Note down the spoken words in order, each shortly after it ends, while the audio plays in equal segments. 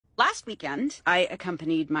Last weekend, I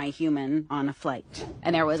accompanied my human on a flight,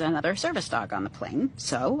 and there was another service dog on the plane,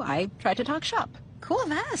 so I tried to talk shop. Cool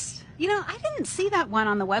vest. You know, I didn't see that one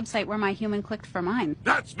on the website where my human clicked for mine.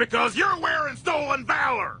 That's because you're wearing stolen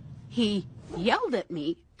valor! He yelled at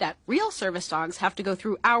me that real service dogs have to go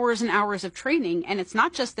through hours and hours of training, and it's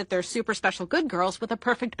not just that they're super special good girls with a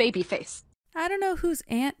perfect baby face. I don't know whose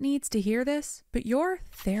aunt needs to hear this, but your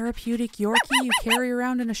therapeutic Yorkie you carry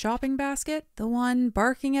around in a shopping basket, the one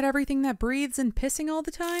barking at everything that breathes and pissing all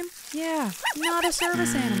the time, yeah, not a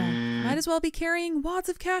service animal. Might as well be carrying wads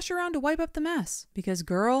of cash around to wipe up the mess. Because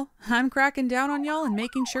girl, I'm cracking down on y'all and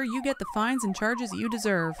making sure you get the fines and charges you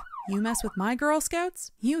deserve. You mess with my Girl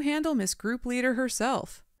Scouts, you handle Miss Group Leader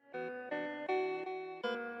herself.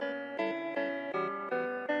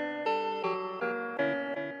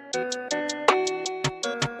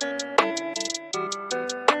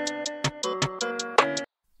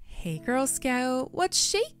 Hey Girl Scout, what's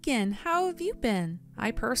shakin'? How have you been?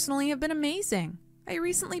 I personally have been amazing. I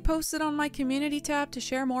recently posted on my community tab to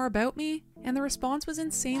share more about me, and the response was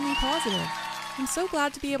insanely positive. I'm so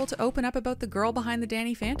glad to be able to open up about the girl behind the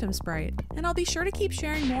Danny Phantom sprite, and I'll be sure to keep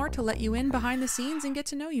sharing more to let you in behind the scenes and get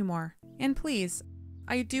to know you more. And please,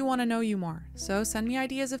 I do want to know you more, so send me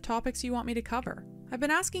ideas of topics you want me to cover. I've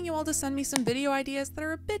been asking you all to send me some video ideas that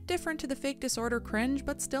are a bit different to the fake disorder cringe,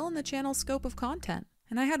 but still in the channel's scope of content.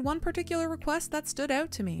 And I had one particular request that stood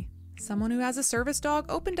out to me. Someone who has a service dog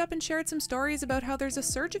opened up and shared some stories about how there's a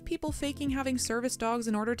surge of people faking having service dogs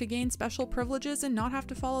in order to gain special privileges and not have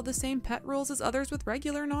to follow the same pet rules as others with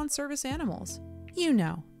regular non-service animals. You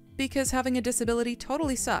know, because having a disability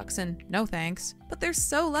totally sucks and no thanks, but they're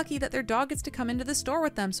so lucky that their dog gets to come into the store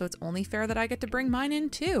with them, so it's only fair that I get to bring mine in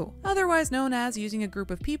too. Otherwise known as using a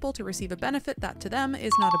group of people to receive a benefit that to them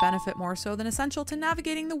is not a benefit more so than essential to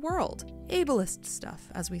navigating the world. Ableist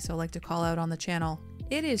stuff, as we so like to call out on the channel.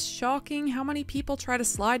 It is shocking how many people try to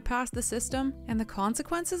slide past the system, and the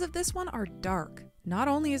consequences of this one are dark. Not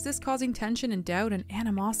only is this causing tension and doubt and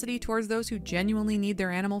animosity towards those who genuinely need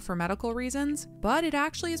their animal for medical reasons, but it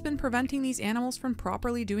actually has been preventing these animals from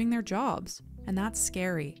properly doing their jobs. And that's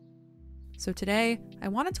scary. So today, I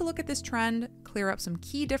wanted to look at this trend, clear up some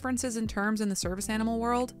key differences in terms in the service animal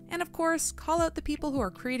world, and of course, call out the people who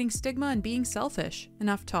are creating stigma and being selfish.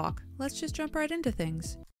 Enough talk. Let's just jump right into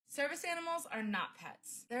things. Service animals are not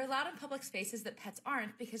pets. They're allowed in public spaces that pets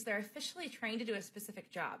aren't because they're officially trained to do a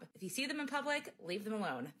specific job. If you see them in public, leave them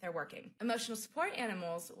alone. They're working. Emotional support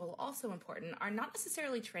animals, while also important, are not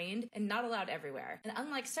necessarily trained and not allowed everywhere. And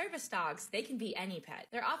unlike service dogs, they can be any pet.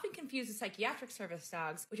 They're often confused with psychiatric service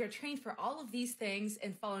dogs, which are trained for all of these things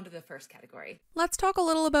and fall into the first category. Let's talk a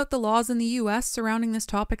little about the laws in the US surrounding this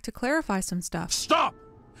topic to clarify some stuff. Stop!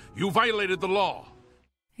 You violated the law.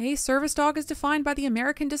 A service dog is defined by the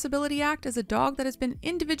American Disability Act as a dog that has been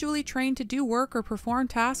individually trained to do work or perform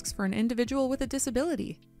tasks for an individual with a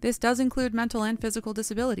disability. This does include mental and physical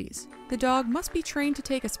disabilities. The dog must be trained to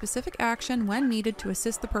take a specific action when needed to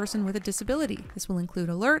assist the person with a disability. This will include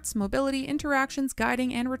alerts, mobility, interactions,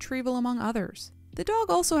 guiding, and retrieval, among others. The dog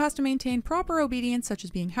also has to maintain proper obedience, such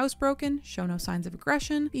as being housebroken, show no signs of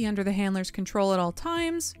aggression, be under the handler's control at all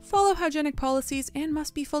times, follow hygienic policies, and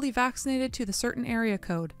must be fully vaccinated to the certain area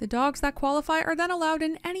code. The dogs that qualify are then allowed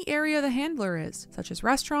in any area the handler is, such as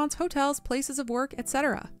restaurants, hotels, places of work,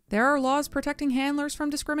 etc. There are laws protecting handlers from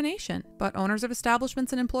discrimination, but owners of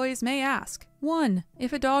establishments and employees may ask, 1.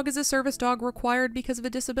 If a dog is a service dog required because of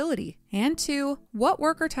a disability, and 2. What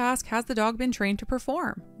work or task has the dog been trained to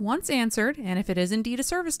perform? Once answered, and if it is indeed a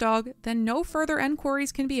service dog, then no further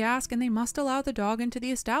enquiries can be asked and they must allow the dog into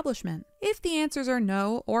the establishment. If the answers are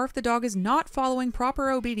no, or if the dog is not following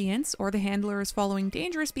proper obedience, or the handler is following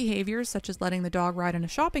dangerous behaviors such as letting the dog ride in a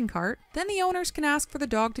shopping cart, then the owners can ask for the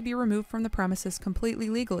dog to be removed from the premises completely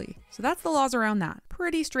legally. So that's the laws around that.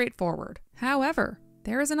 Pretty straightforward. However,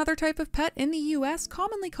 there is another type of pet in the US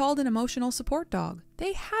commonly called an emotional support dog.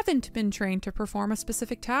 They haven't been trained to perform a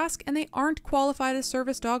specific task, and they aren't qualified as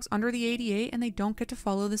service dogs under the ADA, and they don't get to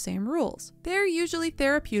follow the same rules. They're usually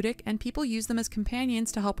therapeutic, and people use them as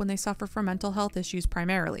companions to help when they suffer from mental health issues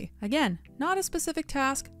primarily. Again, not a specific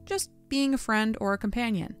task, just being a friend or a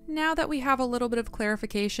companion. Now that we have a little bit of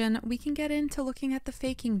clarification, we can get into looking at the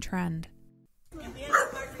faking trend.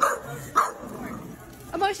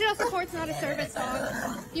 Emotional support's not a service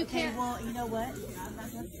dog. You can't. Well, you know what?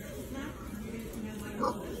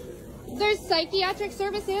 There's psychiatric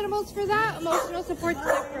service animals for that. Emotional support's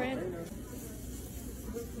different.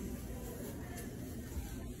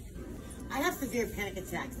 I have severe panic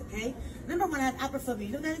attacks, okay? Remember when I had apophobia?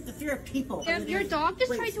 You know that is the fear of people. Your dog just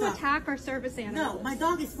Wait, tried to stop. attack our service animals. No, my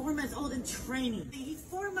dog is 4 months old in training. He's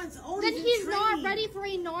 4 months months old. Then he's not ready for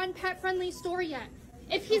a non-pet friendly store yet.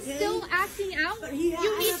 If he's still acting out,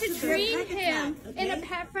 you need to train him in a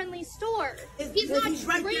pet-friendly store. He's not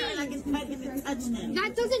right trained. there and I can pet him and touch him.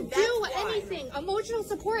 That doesn't do anything. Emotional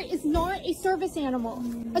support is not a service animal.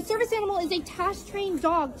 A service animal is a task-trained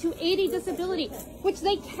dog to aid a disability, which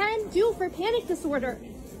they can do for panic disorder.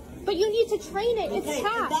 But you need to train it. It's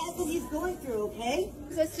task. That's what he's going through, okay?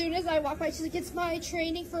 As soon as I walk by, she's like, it's my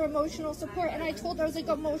training for emotional support. And I told her, I was like,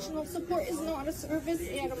 emotional support is not a service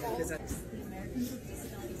animal.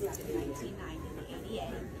 1990, the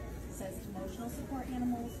ADA says emotional support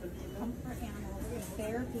animals, comfort animals, and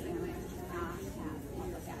therapy animals do not have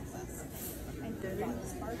public access. And if your dog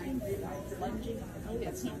is barking, if your dog is lunging, if the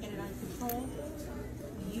cat can't get it under control,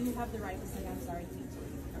 you have the right to say, I'm sorry, please.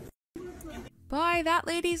 By that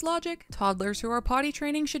lady's logic, toddlers who are potty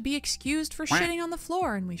training should be excused for shitting on the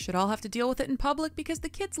floor, and we should all have to deal with it in public because the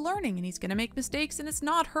kid's learning and he's gonna make mistakes and it's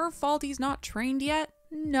not her fault he's not trained yet.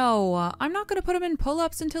 No, I'm not gonna put him in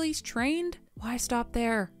pull-ups until he's trained. Why stop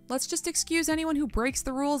there? Let's just excuse anyone who breaks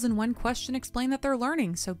the rules and when questioned explain that they're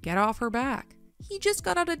learning, so get off her back. He just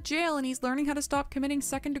got out of jail and he's learning how to stop committing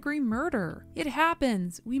second-degree murder. It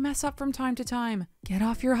happens. We mess up from time to time. Get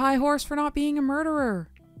off your high horse for not being a murderer.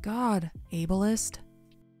 God, ableist.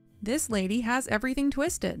 This lady has everything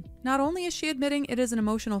twisted. Not only is she admitting it is an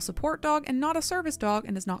emotional support dog and not a service dog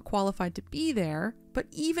and is not qualified to be there, but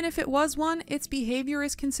even if it was one, its behavior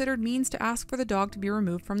is considered means to ask for the dog to be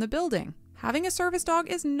removed from the building. Having a service dog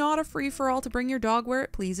is not a free-for-all to bring your dog where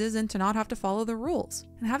it pleases and to not have to follow the rules.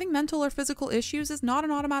 And having mental or physical issues is not an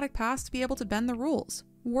automatic pass to be able to bend the rules.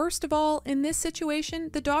 Worst of all, in this situation,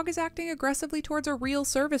 the dog is acting aggressively towards a real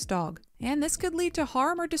service dog, and this could lead to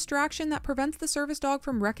harm or distraction that prevents the service dog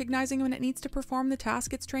from recognizing when it needs to perform the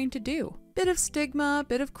task it's trained to do. Bit of stigma,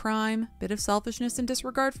 bit of crime, bit of selfishness and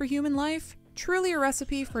disregard for human life. Truly a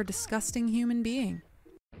recipe for a disgusting human being.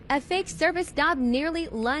 A fake service dog nearly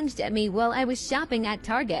lunged at me while I was shopping at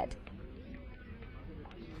Target.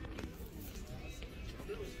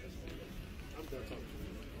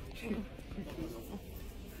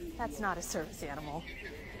 That's not a service animal. All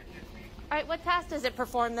right, what task does it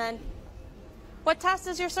perform then? What task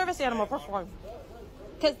does your service animal perform?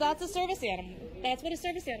 Because that's a service animal. That's what a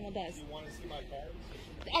service animal does. You want to see my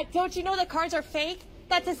cards? Don't you know the cards are fake?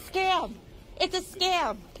 That's a scam. It's a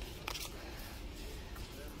scam.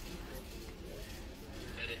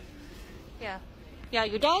 Yeah,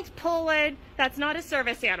 your dog's pulling. That's not a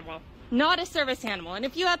service animal. Not a service animal. And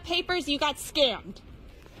if you have papers, you got scammed.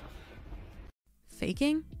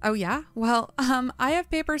 Faking? Oh yeah? Well, I have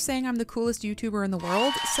papers saying I'm the coolest YouTuber in the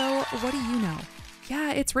world, so what do you know?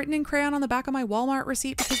 Yeah, it's written in crayon on the back of my Walmart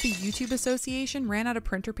receipt because the YouTube Association ran out of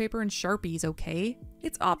printer paper and Sharpies, okay?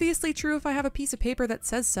 It's obviously true if I have a piece of paper that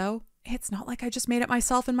says so. It's not like I just made it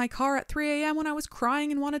myself in my car at 3 a.m. when I was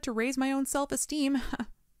crying and wanted to raise my own self-esteem.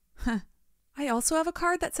 I also have a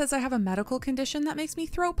card that says I have a medical condition that makes me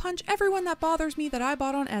throat punch everyone that bothers me that I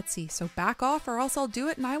bought on Etsy, so back off or else I'll do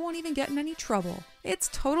it and I won't even get in any trouble. It's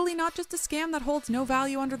totally not just a scam that holds no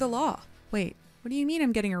value under the law. Wait, what do you mean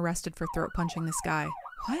I'm getting arrested for throat punching this guy?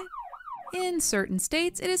 What? In certain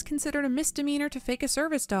states, it is considered a misdemeanor to fake a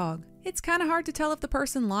service dog. It's kind of hard to tell if the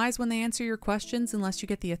person lies when they answer your questions unless you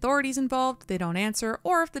get the authorities involved, they don't answer,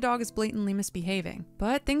 or if the dog is blatantly misbehaving.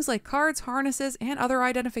 But things like cards, harnesses, and other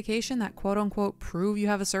identification that quote-unquote prove you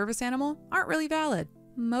have a service animal aren't really valid.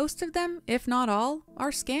 Most of them, if not all,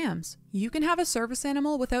 are scams. You can have a service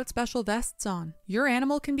animal without special vests on. Your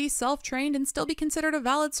animal can be self-trained and still be considered a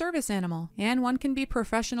valid service animal. And one can be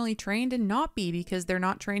professionally trained and not be because they're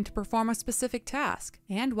not trained to perform a specific task.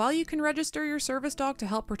 And while you can register your service dog to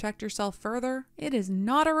help protect yourself further, it is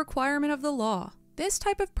not a requirement of the law. This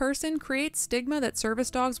type of person creates stigma that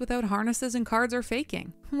service dogs without harnesses and cards are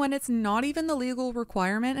faking, when it's not even the legal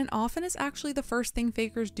requirement and often is actually the first thing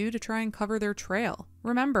fakers do to try and cover their trail.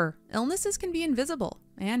 Remember, illnesses can be invisible,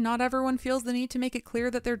 and not everyone feels the need to make it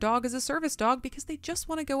clear that their dog is a service dog because they just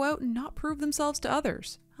want to go out and not prove themselves to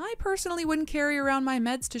others. I personally wouldn't carry around my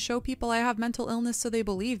meds to show people I have mental illness so they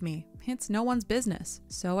believe me. It's no one's business,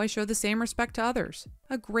 so I show the same respect to others.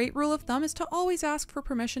 A great rule of thumb is to always ask for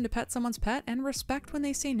permission to pet someone's pet and respect when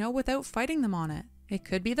they say no without fighting them on it. It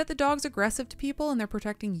could be that the dog's aggressive to people and they're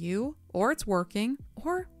protecting you, or it's working,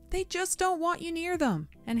 or they just don't want you near them.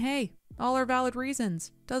 And hey, all are valid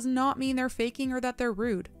reasons. Does not mean they're faking or that they're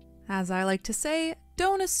rude. As I like to say,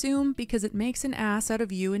 don't assume because it makes an ass out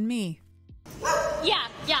of you and me.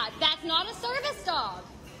 Yeah, that's not a service dog.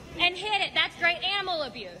 And hit it, that's great animal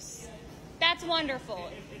abuse. That's wonderful.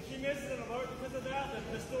 If she misses an alert because of that, then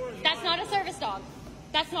the store is That's not a service dog.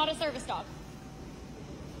 That's not a service dog.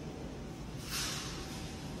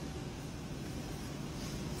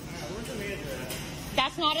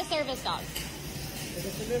 That's not a service dog.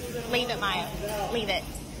 Leave it, Maya. Leave it.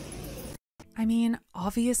 I mean,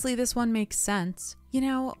 obviously this one makes sense. You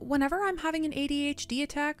know, whenever I'm having an ADHD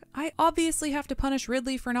attack, I obviously have to punish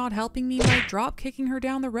Ridley for not helping me by drop kicking her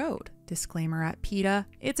down the road. Disclaimer at PETA,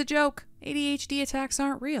 it's a joke. ADHD attacks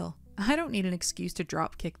aren't real. I don't need an excuse to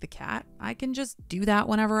drop kick the cat. I can just do that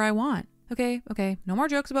whenever I want. Okay, no more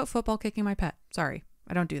jokes about football kicking my pet. Sorry,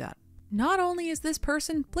 I don't do that. Not only is this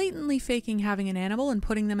person blatantly faking having an animal and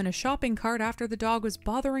putting them in a shopping cart after the dog was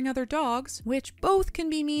bothering other dogs, which both can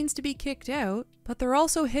be means to be kicked out, but they're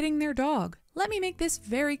also hitting their dog. Let me make this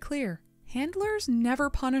very clear. Handlers never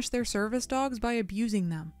punish their service dogs by abusing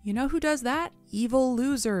them. You know who does that? Evil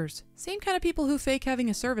losers. Same kind of people who fake having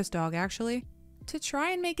a service dog, actually. To try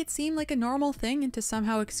and make it seem like a normal thing and to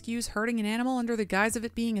somehow excuse hurting an animal under the guise of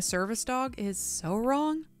it being a service dog is so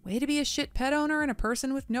wrong. Way to be a shit pet owner and a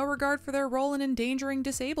person with no regard for their role in endangering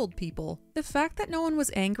disabled people. The fact that no one was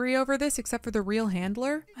angry over this except for the real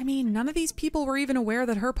handler? I mean, none of these people were even aware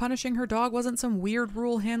that her punishing her dog wasn't some weird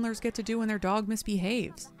rule handlers get to do when their dog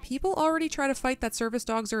misbehaves. People already try to fight that service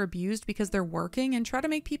dogs are abused because they're working and try to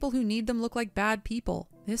make people who need them look like bad people.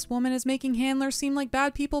 This woman is making handlers seem like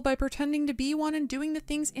bad people by pretending to be one and doing the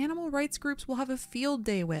things animal rights groups will have a field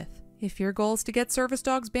day with. If your goal is to get service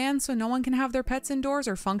dogs banned so no one can have their pets indoors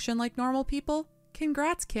or function like normal people,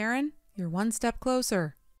 congrats, Karen. You're one step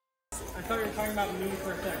closer. I thought you were talking about me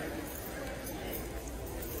for a second.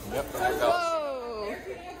 Yep. Whoa!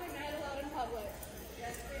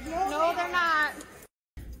 No, they're not.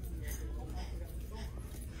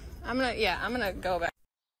 I'm gonna go back.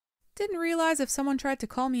 Didn't realize if someone tried to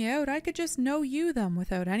call me out, I could just no you them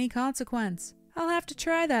without any consequence. I'll have to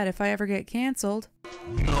try that if I ever get cancelled.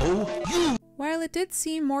 No, you! While it did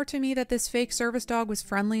seem more to me that this fake service dog was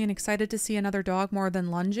friendly and excited to see another dog more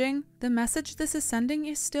than lunging, the message this is sending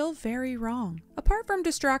is still very wrong. Apart from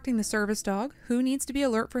distracting the service dog, who needs to be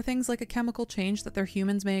alert for things like a chemical change that their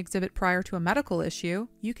humans may exhibit prior to a medical issue,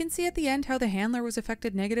 you can see at the end how the handler was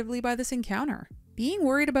affected negatively by this encounter. Being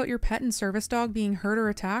worried about your pet and service dog being hurt or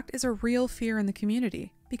attacked is a real fear in the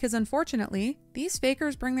community. Because unfortunately, these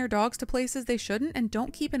fakers bring their dogs to places they shouldn't and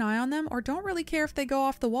don't keep an eye on them or don't really care if they go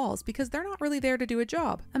off the walls because they're not really there to do a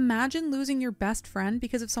job. Imagine losing your best friend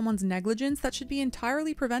because of someone's negligence that should be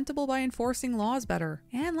entirely preventable by enforcing laws better.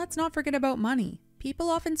 And let's not forget about money. People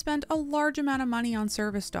often spend a large amount of money on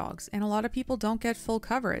service dogs, and a lot of people don't get full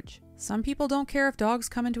coverage. Some people don't care if dogs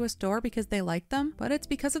come into a store because they like them, but it's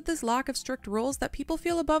because of this lack of strict rules that people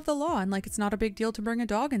feel above the law and like it's not a big deal to bring a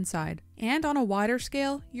dog inside. And on a wider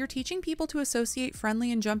scale, you're teaching people to associate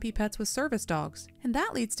friendly and jumpy pets with service dogs, and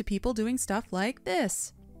that leads to people doing stuff like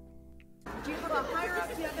this. Do you have a higher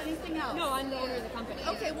up? Do you have anything else? No, I'm the owner of the company.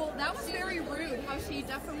 Okay, well, that was very rude how she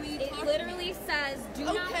definitely It literally says, do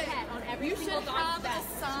not pet on every you single should dog's have bed.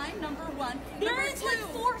 a sign, number one. There Number is two, like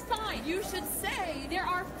 4 signs. You should say, There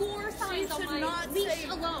are 4 signs she on should my not leash say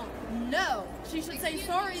alone. no. She should say,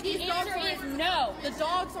 sorry, The these dogs answer are is in, no. The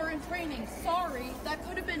dogs are in training. Sorry, that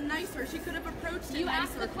could have been nicer. She could have approached it You nicer.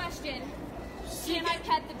 asked the question, can I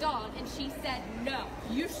pet the dog? And she said no.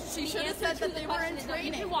 She should have said that they were in You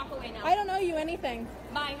training. can walk away now. I don't know you anything.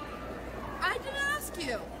 Bye. I didn't ask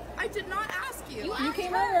you. I did not ask you. You asked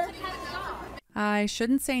came her over. to pet the dog. I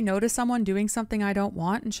shouldn't say no to someone doing something I don't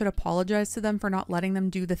want and should apologize to them for not letting them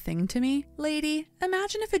do the thing to me. Lady,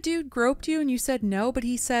 imagine if a dude groped you and you said no, but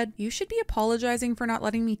he said, you should be apologizing for not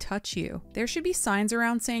letting me touch you. There should be signs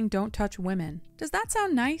around saying don't touch women. Does that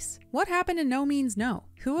sound nice? What happened to no means no?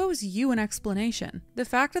 Who owes you an explanation? The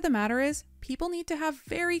fact of the matter is, people need to have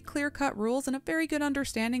very clear-cut rules and a very good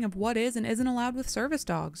understanding of what is and isn't allowed with service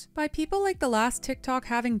dogs. By people like the last TikTok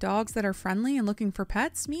having dogs that are friendly and looking for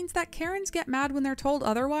pets means that Karens get mad when they're told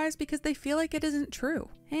otherwise because they feel like it isn't true.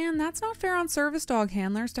 And that's not fair on service dog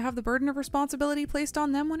handlers to have the burden of responsibility placed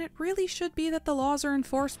on them when it really should be that the laws are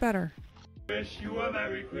enforced better. Wish you a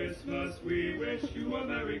Merry Christmas. We wish you a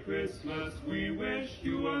Merry Christmas. We wish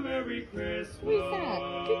you a Merry Christmas. Good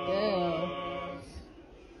girl.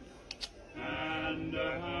 And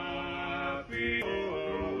a happy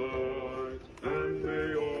Lord. And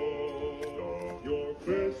may all of your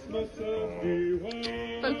Christmases be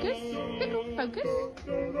well. Focus. Focus.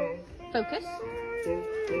 Focus.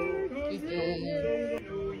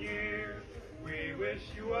 New Year. We wish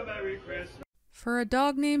you a Merry Christmas. For a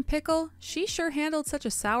dog named Pickle, she sure handled such a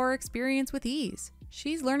sour experience with ease.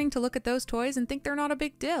 She's learning to look at those toys and think they're not a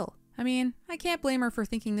big deal. I mean, I can't blame her for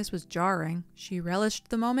thinking this was jarring. She relished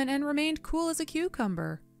the moment and remained cool as a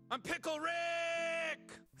cucumber. I'm Pickle Rick!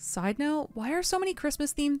 Side note, why are so many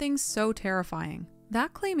Christmas-themed things so terrifying?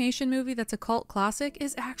 That claymation movie that's a cult classic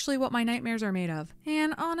is actually what my nightmares are made of.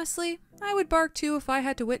 And honestly, I would bark too if I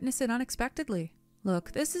had to witness it unexpectedly.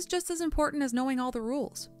 Look, this is just as important as knowing all the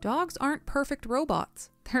rules. Dogs aren't perfect robots.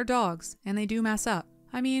 They're dogs, and they do mess up.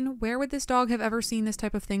 I mean, where would this dog have ever seen this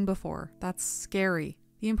type of thing before? That's scary.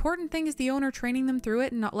 The important thing is the owner training them through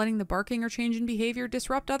it and not letting the barking or change in behavior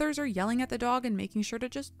disrupt others or yelling at the dog and making sure to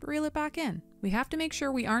just reel it back in. We have to make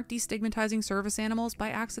sure we aren't destigmatizing service animals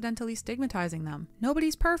by accidentally stigmatizing them.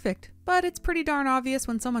 Nobody's perfect, but it's pretty darn obvious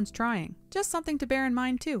when someone's trying. Just something to bear in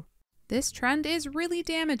mind too. This trend is really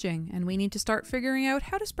damaging, and we need to start figuring out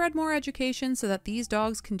how to spread more education so that these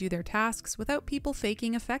dogs can do their tasks without people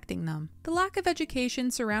faking affecting them. The lack of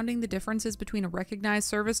education surrounding the differences between a recognized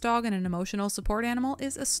service dog and an emotional support animal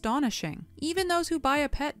is astonishing. Even those who buy a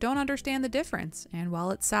pet don't understand the difference, and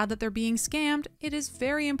while it's sad that they're being scammed, it is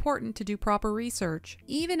very important to do proper research.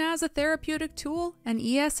 Even as a therapeutic tool, an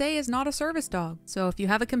ESA is not a service dog, so if you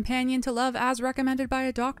have a companion to love as recommended by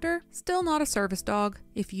a doctor, still not a service dog.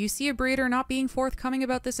 If you see a breeder not being forthcoming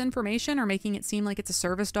about this information or making it seem like it's a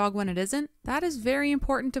service dog when it isn't, that is very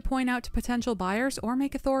important to point out to potential buyers or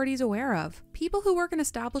make authorities aware of. People who work in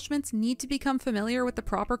establishments need to become familiar with the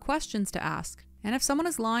proper questions to ask. And if someone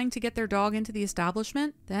is lying to get their dog into the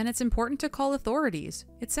establishment, then it's important to call authorities.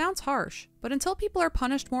 It sounds harsh, but until people are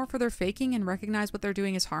punished more for their faking and recognize what they're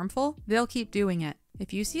doing is harmful, they'll keep doing it.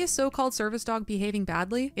 If you see a so-called service dog behaving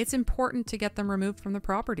badly, it's important to get them removed from the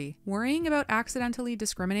property. Worrying about accidentally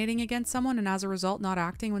discriminating against someone and as a result not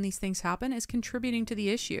acting when these things happen is contributing to the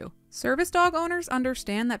issue. Service dog owners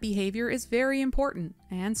understand that behavior is very important,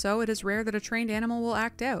 and so it is rare that a trained animal will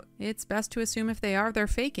act out. It's best to assume if they are, they're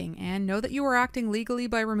faking, and know that you are acting legally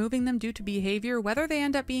by removing them due to behavior, whether they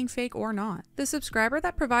end up being fake or not. The subscriber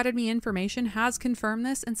that provided me information has confirmed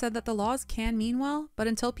this and said that the laws can mean well, but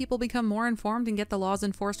until people become more informed and get the laws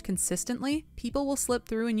enforced consistently, people will slip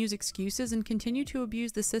through and use excuses and continue to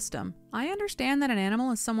abuse the system. I understand that an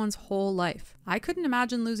animal is someone's whole life. I couldn't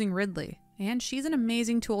imagine losing Ridley, and she's an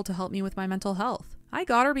amazing tool to help me with my mental health. I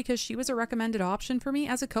got her because she was a recommended option for me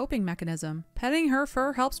as a coping mechanism. Petting her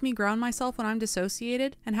fur helps me ground myself when I'm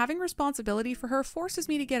dissociated, and having responsibility for her forces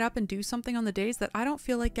me to get up and do something on the days that I don't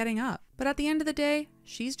feel like getting up. But at the end of the day,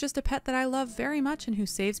 she's just a pet that I love very much and who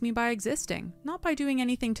saves me by existing, not by doing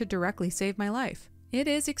anything to directly save my life. It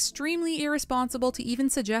is extremely irresponsible to even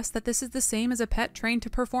suggest that this is the same as a pet trained to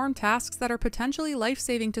perform tasks that are potentially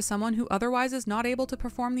life-saving to someone who otherwise is not able to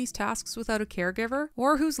perform these tasks without a caregiver,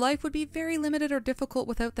 or whose life would be very limited or difficult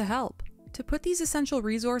without the help. To put these essential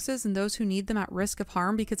resources and those who need them at risk of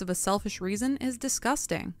harm because of a selfish reason is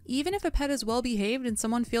disgusting. Even if a pet is well behaved and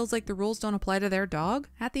someone feels like the rules don't apply to their dog,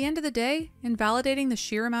 at the end of the day, invalidating the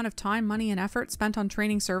sheer amount of time, money, and effort spent on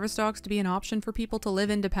training service dogs to be an option for people to live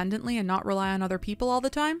independently and not rely on other people all the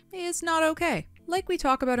time is not okay. Like we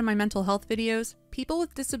talk about in my mental health videos, people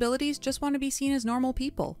with disabilities just want to be seen as normal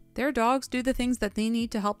people. Their dogs do the things that they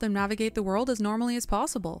need to help them navigate the world as normally as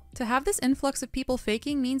possible. To have this influx of people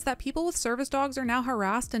faking means that people with service dogs are now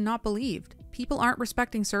harassed and not believed. People aren't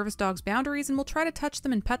respecting service dogs' boundaries and will try to touch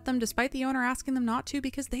them and pet them despite the owner asking them not to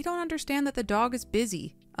because they don't understand that the dog is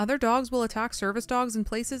busy. Other dogs will attack service dogs in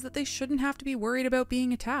places that they shouldn't have to be worried about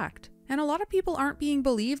being attacked. And a lot of people aren't being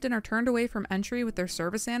believed and are turned away from entry with their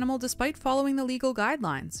service animal despite following the legal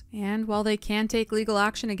guidelines. And while they can take legal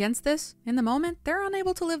action against this, in the moment, they're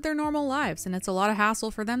unable to live their normal lives, and it's a lot of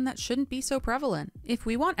hassle for them that shouldn't be so prevalent. If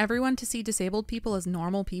we want everyone to see disabled people as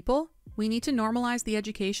normal people, we need to normalize the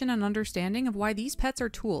education and understanding of why these pets are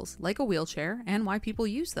tools, like a wheelchair, and why people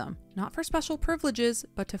use them. Not for special privileges,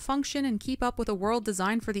 but to function and keep up with a world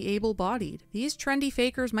designed for the able-bodied. These trendy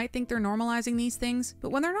fakers might think they're normalizing these things, but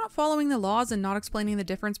when they're not following the laws and not explaining the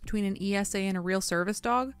difference between an ESA and a real service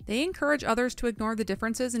dog, they encourage others to ignore the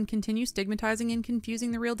differences and continue stigmatizing and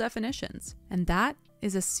confusing the real definitions. And that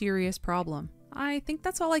is a serious problem. I think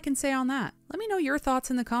that's all I can say on that. Let me know your thoughts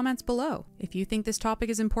in the comments below. If you think this topic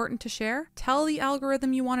is important to share, tell the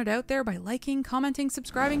algorithm you want it out there by liking, commenting,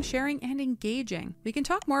 subscribing, sharing, and engaging. We can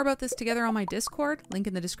talk more about this together on my Discord, link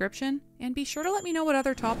in the description, and be sure to let me know what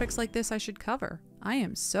other topics like this I should cover. I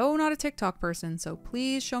am so not a TikTok person, so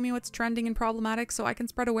please show me what's trending and problematic so I can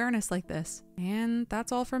spread awareness like this. And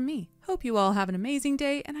that's all from me. Hope you all have an amazing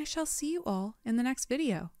day, and I shall see you all in the next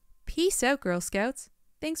video. Peace out, Girl Scouts.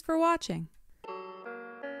 Thanks for watching.